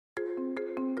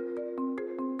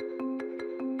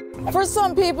For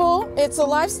some people, it's a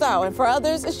lifestyle, and for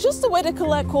others, it's just a way to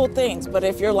collect cool things. But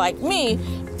if you're like me,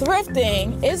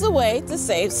 thrifting is a way to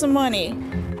save some money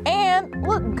and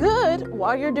look good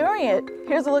while you're doing it.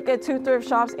 Here's a look at 2 thrift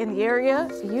shops in the area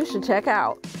you should check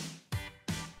out.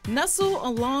 Nestled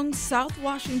along South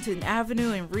Washington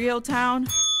Avenue in Rio Town,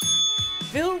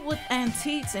 filled with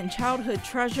antiques and childhood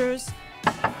treasures,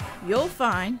 you'll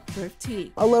find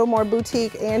Thrifting. A little more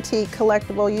boutique, antique,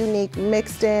 collectible, unique,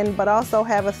 mixed in, but also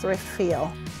have a thrift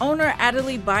feel. Owner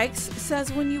Adderley Bikes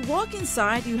says when you walk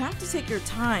inside, you have to take your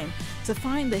time to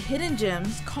find the hidden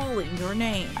gems calling your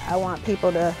name. I want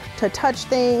people to touch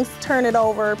things, turn it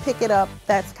over, pick it up.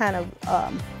 That's kind of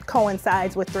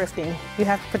coincides with thrifting. You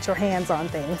have to put your hands on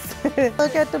things.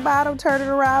 Look at the bottom, turn it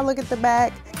around, look at the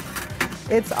back.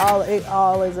 It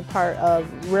all is a part of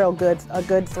a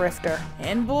good thrifter.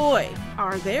 And boy,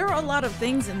 are there a lot of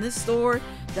things in this store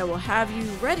that will have you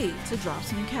ready to drop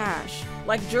some cash.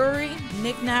 Like jewelry,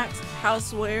 knickknacks,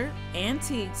 houseware,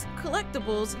 antiques,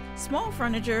 collectibles, small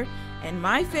furniture, and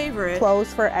my favorite,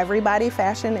 clothes for everybody.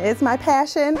 Fashion is my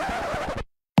passion.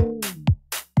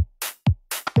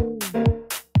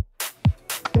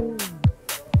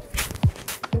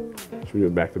 Should we do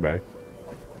it back to back?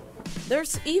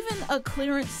 There's even a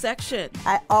clearance section.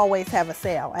 I always have a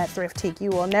sale at Thrifting.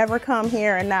 You will never come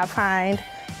here and not find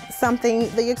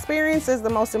something. The experience is the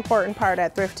most important part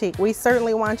at Thrifting. We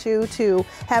certainly want you to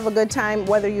have a good time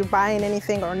whether you're buying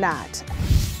anything or not.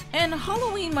 And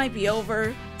Halloween might be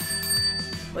over,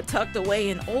 but tucked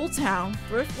away in Old Town,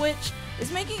 Thrift Witch is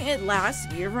making it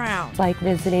last year-round. It's like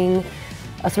visiting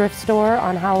a thrift store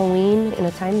on Halloween in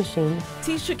a time machine.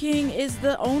 Tisha King is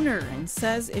the owner and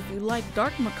says if you like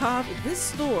dark macabre, this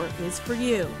store is for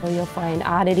you. You'll find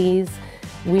oddities,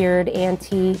 weird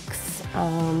antiques,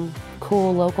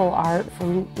 cool local art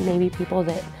from maybe people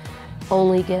that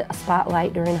only get a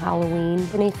spotlight during Halloween.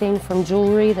 Anything from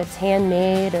jewelry that's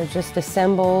handmade or just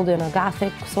assembled in a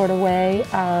Gothic sort of way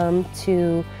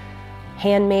to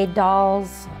handmade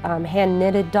dolls,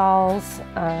 hand-knitted dolls,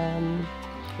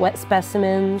 wet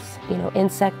specimens,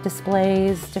 insect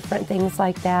displays, different things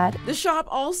like that. The shop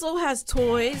also has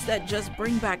toys that just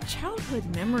bring back childhood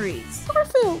memories.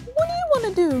 Garfield, what do you want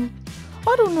to do?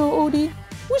 I don't know, Odie.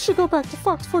 We should go back to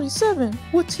Fox 47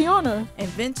 with Tiana. And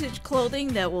vintage clothing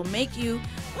that will make you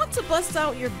want to bust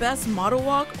out your best model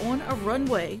walk on a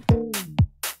runway.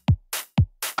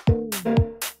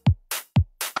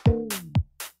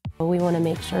 We want to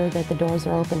make sure that the doors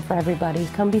are open for everybody.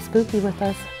 Come be spooky with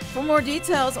us. For more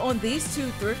details on these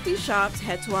 2 thrifty shops,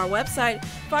 head to our website,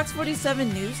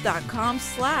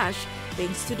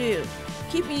 fox47news.com/things to do.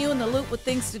 Keeping you in the loop with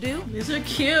things to do. These are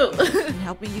cute. And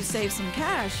helping you save some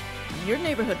cash. I'm your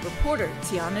neighborhood reporter,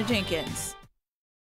 Tiana Jenkins.